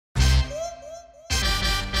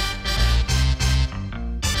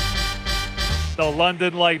The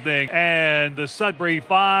London Lightning and the Sudbury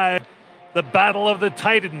 5. The battle of the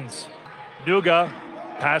Titans. Nuga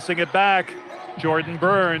passing it back. Jordan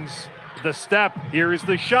Burns, the step. Here's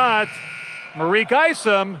the shot. Marique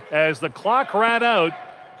Isom as the clock ran out.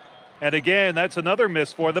 And again, that's another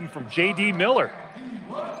miss for them from J.D. Miller.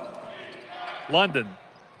 London.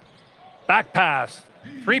 Back pass.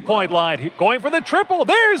 Three-point line. Going for the triple.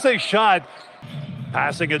 There's a shot.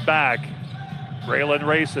 Passing it back. Braylon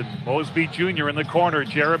Rayson. Mosby Jr. in the corner.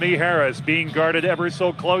 Jeremy Harris being guarded ever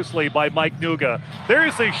so closely by Mike Nuga.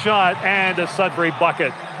 There's a shot and a Sudbury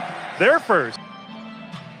bucket. Their first.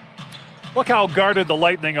 Look how guarded the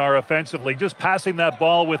Lightning are offensively. Just passing that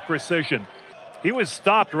ball with precision. He was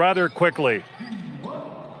stopped rather quickly.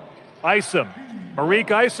 Isom. Marique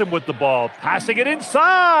Isom with the ball. Passing it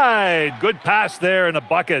inside. Good pass there and a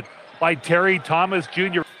bucket by Terry Thomas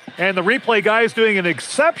Jr. And the replay guys doing an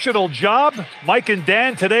exceptional job. Mike and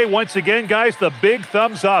Dan today, once again, guys, the big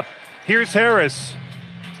thumbs up. Here's Harris.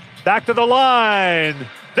 Back to the line.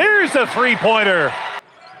 There's a three-pointer.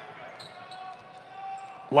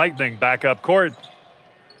 Lightning back up court.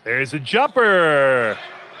 There's a jumper.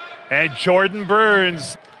 And Jordan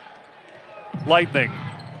Burns. Lightning.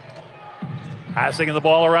 Passing the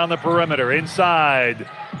ball around the perimeter. Inside.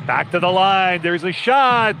 Back to the line. There's a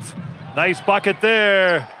shot. Nice bucket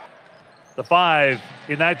there. The 5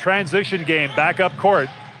 in that transition game. Back up court.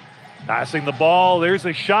 Passing the ball. There's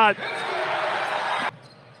a shot.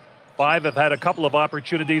 5 have had a couple of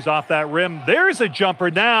opportunities off that rim. There's a jumper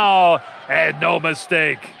now. And no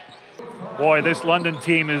mistake. Boy, this London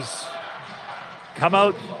team has come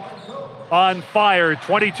out on fire.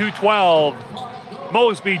 22-12.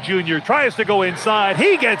 Mosby Jr. tries to go inside.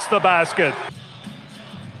 He gets the basket.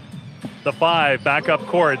 The 5 back up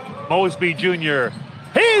court. Mosby Jr.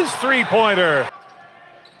 His three-pointer.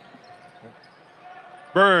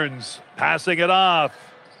 Burns passing it off.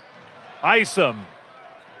 Isom.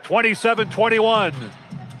 27-21.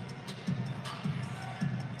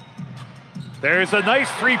 There's a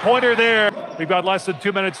nice three-pointer there. We've got less than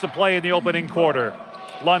 2 minutes to play in the opening quarter.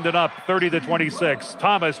 London up 30-26.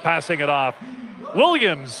 Thomas passing it off.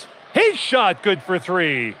 Williams, his shot good for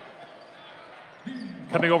 3.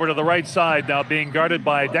 Coming over to the right side now, being guarded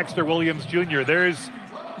by Dexter Williams Jr. There's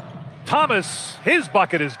Thomas, his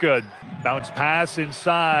bucket is good. Bounce pass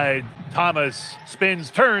inside. Thomas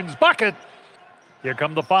spins, turns, bucket. Here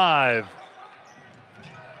come the 5.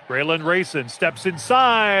 Braylon Rayson steps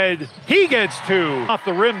inside. He gets 2. Off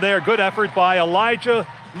the rim there, good effort by Elijah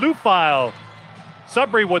Lufile.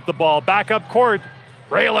 Sudbury with the ball, back up court.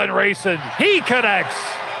 Braylon Rayson, he connects.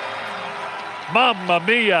 Mamma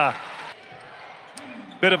mia.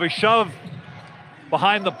 Bit of a shove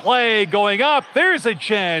behind the play, going up. There's a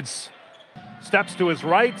chance. Steps to his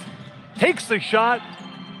right, takes the shot.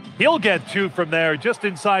 He'll get 2 from there, just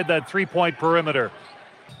inside that three-point perimeter.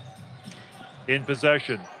 In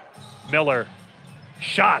possession, Miller.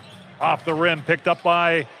 Shot off the rim, picked up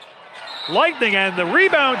by Lightning, and the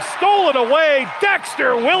rebound stolen away.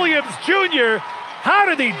 Dexter Williams Jr. How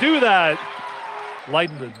did he do that?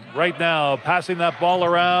 Lightning right now passing that ball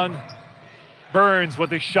around. Burns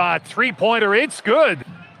with the shot. Three-pointer, it's good.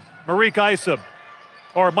 Marique Isom,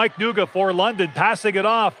 or Mike Nuga for London, passing it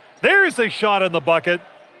off. There's a shot in the bucket.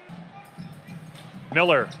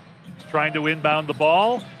 Miller trying to inbound the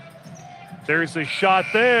ball. There's a shot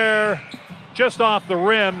there. Just off the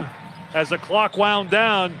rim as the clock wound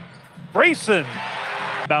down. Brayson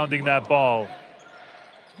bounding that ball.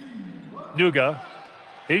 Nuga,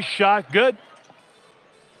 his shot good.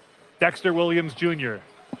 Dexter Williams Jr.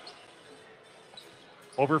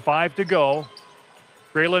 Over 5 to go.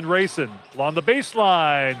 Braylon Rayson along the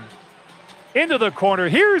baseline. Into the corner.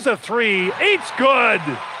 Here's a 3. It's good.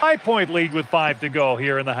 5-point lead with 5 to go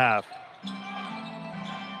here in the half.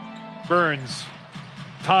 Burns.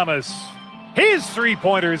 Thomas. His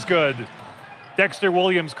three-pointer is good. Dexter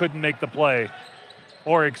Williams couldn't make the play.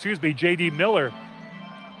 Or, excuse me, J.D. Miller.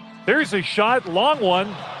 There's a shot. Long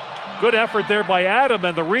one. Good effort there by Adam,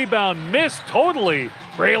 and the rebound missed totally.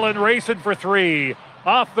 Braylon Rayson for 3.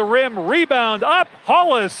 Off the rim, rebound up.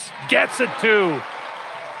 Hollis gets it 2.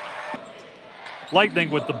 Lightning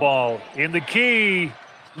with the ball in the key.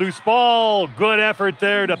 Loose ball. Good effort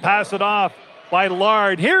there to pass it off by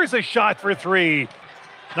Lard. Here's a shot for 3.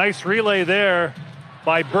 Nice relay there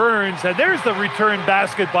by Burns. And there's the return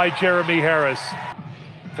basket by Jeremy Harris.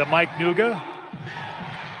 To Mike Nuga.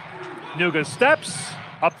 Nuga steps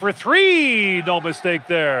up for 3. No mistake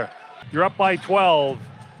there. You're up by 12.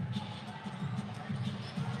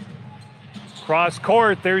 Cross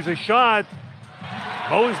court, there's a shot.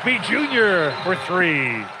 Mosby Jr. for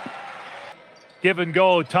 3. Give and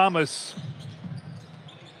go, Thomas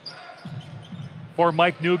for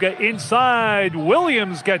Mike Nuga inside.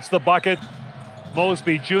 Williams gets the bucket.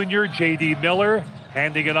 Mosby Jr., J.D. Miller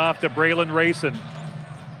handing it off to Braylon Rayson.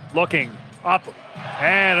 Looking up,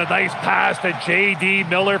 and a nice pass to J.D.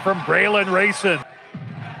 Miller from Braylon Rayson.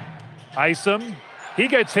 Isom, he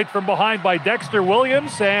gets hit from behind by Dexter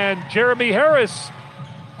Williams, and Jeremy Harris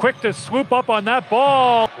quick to swoop up on that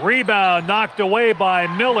ball. Rebound knocked away by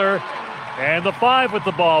Miller, and the 5 with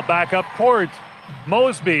the ball back up court.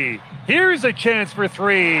 Mosby, here's a chance for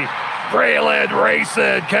 3. Braylon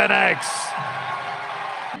Rayson connects.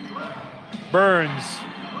 Burns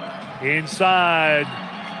inside.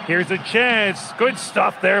 Here's a chance. Good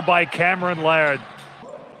stuff there by Cameron Laird.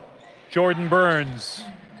 Jordan Burns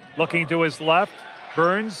looking to his left.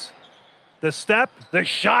 Burns, the step, the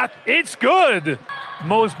shot, it's good.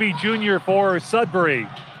 Mosby Jr. for Sudbury.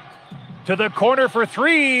 To the corner for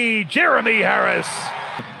 3, Jeremy Harris.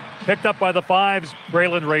 Picked up by the 5s,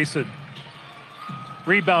 Braylon Rayson.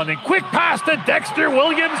 Rebounding, quick pass to Dexter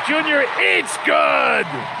Williams Jr. It's good.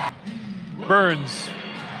 Burns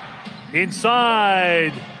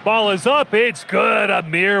inside, ball is up, it's good.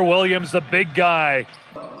 Amir Williams, the big guy.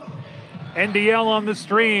 NBL on the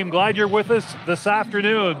stream, glad you're with us this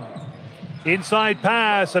afternoon. Inside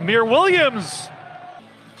pass, Amir Williams.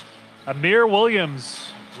 Amir Williams,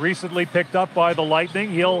 recently picked up by the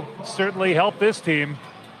Lightning. He'll certainly help this team.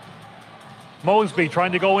 Mosby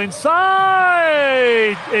trying to go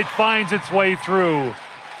inside. It finds its way through.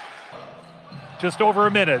 Just over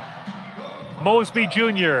a minute. Mosby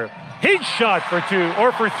Jr. His shot for 2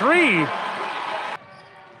 or for 3.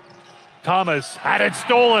 Thomas had it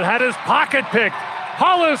stolen, had his pocket picked.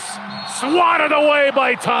 Hollis swatted away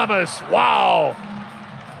by Thomas. Wow.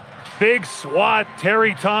 Big swat,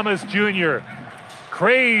 Terry Thomas Jr.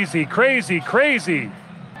 Crazy, crazy, crazy.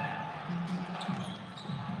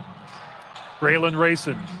 Braylon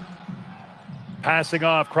Rayson passing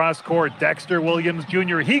off cross court. Dexter Williams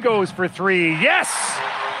Jr. He goes for 3. Yes!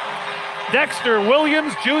 Dexter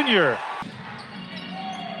Williams Jr.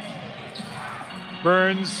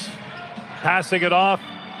 Burns passing it off.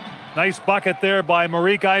 Nice bucket there by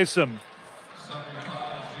Marique Isom.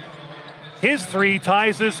 His 3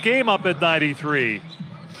 ties this game up at 93.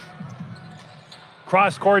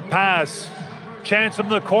 Cross court pass. Chance from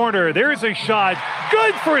the corner. There's a shot.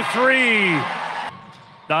 Good for 3.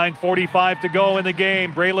 9:45 to go in the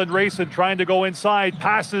game. Braylon Rayson trying to go inside.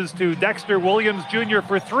 Passes to Dexter Williams Jr.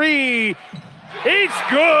 for 3. It's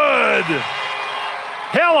good.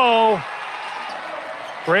 Hello.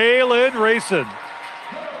 Braylon Rayson.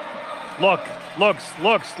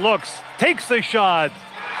 Looks. Takes the shot.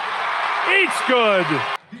 It's good.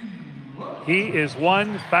 He is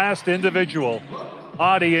one fast individual.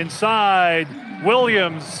 Audie inside.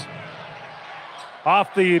 Williams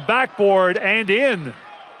off the backboard and in.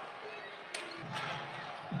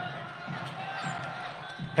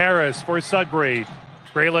 Harris for Sudbury.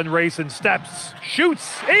 Braylon Rayson steps,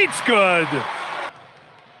 shoots, it's good.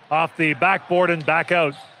 Off the backboard and back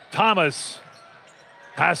out. Thomas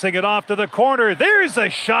passing it off to the corner. There's a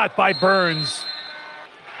shot by Burns.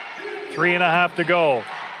 3.5 to go.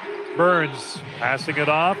 Burns passing it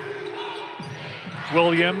off.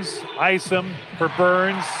 Williams, Isom for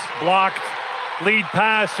Burns, blocked. Lead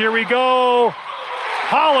pass, here we go.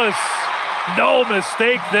 Hollis, no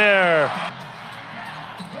mistake there.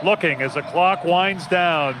 Looking as the clock winds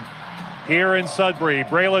down here in Sudbury.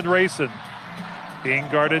 Braylon Rayson being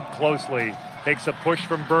guarded closely. Takes a push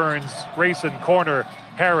from Burns. Rayson corner.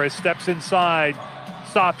 Harris steps inside.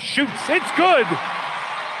 Stops, shoots, it's good.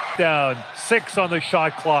 Down, 6 on the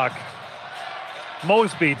shot clock.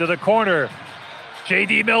 Mosby to the corner.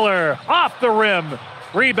 J.D. Miller off the rim.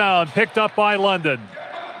 Rebound picked up by London.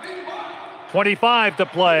 25 to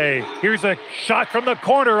play. Here's a shot from the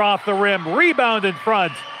corner off the rim. Rebound in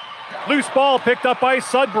front. Loose ball picked up by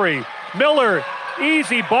Sudbury. Miller,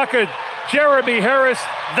 easy bucket. Jeremy Harris,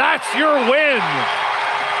 that's your win.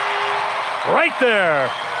 Right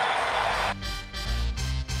there.